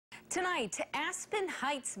Tonight, Aspen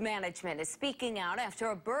Heights Management is speaking out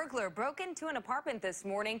after a burglar broke into an apartment this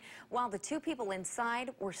morning while the two people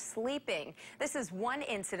inside were sleeping. This is one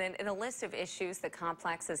incident in a list of issues the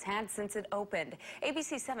complex has had since it opened.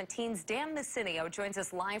 ABC 17's Dan Messinio joins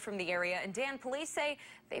us live from the area. And Dan, police say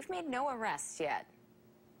they've made no arrests yet.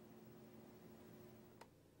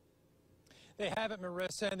 They haven't,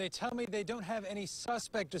 Marissa, and they tell me they don't have any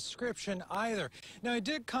suspect description either. Now, I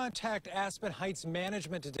did contact Aspen Heights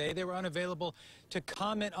Management today. They were unavailable to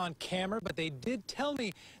comment on camera, but they did tell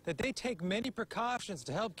me that they take many precautions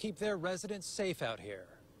to help keep their residents safe out here.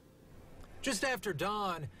 Just after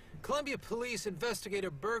dawn, Columbia police investigate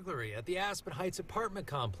a burglary at the Aspen Heights apartment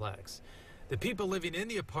complex. The people living in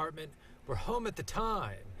the apartment were home at the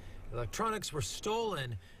time. Electronics were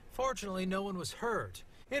stolen. Fortunately, no one was hurt.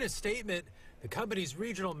 In a statement, the company's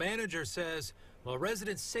regional manager says, while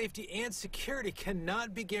residents' safety and security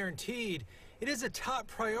cannot be guaranteed, it is a top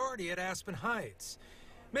priority at Aspen Heights.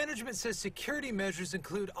 Management says security measures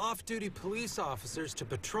include off-duty police officers to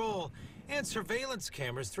patrol and surveillance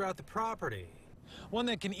cameras throughout the property. One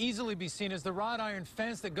that can easily be seen is the wrought iron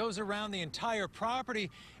fence that goes around the entire property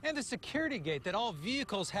and the security gate that all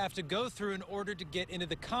vehicles have to go through in order to get into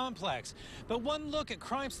the complex. But one look at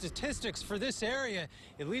crime statistics for this area,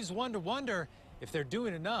 it leaves one to wonder if they're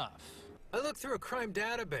doing enough. I looked through a crime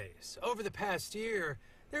database. Over the past year,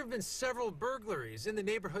 there have been several burglaries in the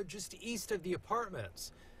neighborhood just east of the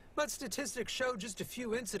apartments. But statistics show just a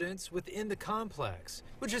few incidents within the complex,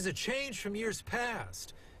 which is a change from years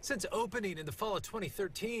past. Since opening in the fall of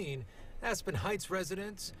 2013, Aspen Heights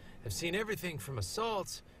residents have seen everything from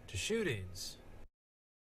assaults to shootings.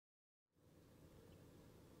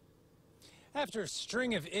 After a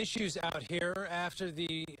string of issues out here after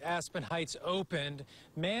the Aspen Heights opened,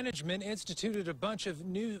 management instituted a bunch of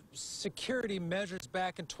new security measures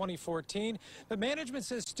back in 2014. But management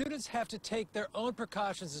says students have to take their own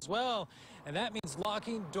precautions as well, and that means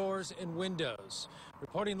locking doors and windows.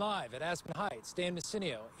 Reporting live at Aspen Heights, Dan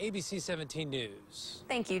Messinio, ABC 17 News.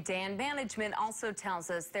 Thank you, Dan. Management also tells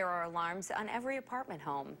us there are alarms on every apartment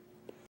home.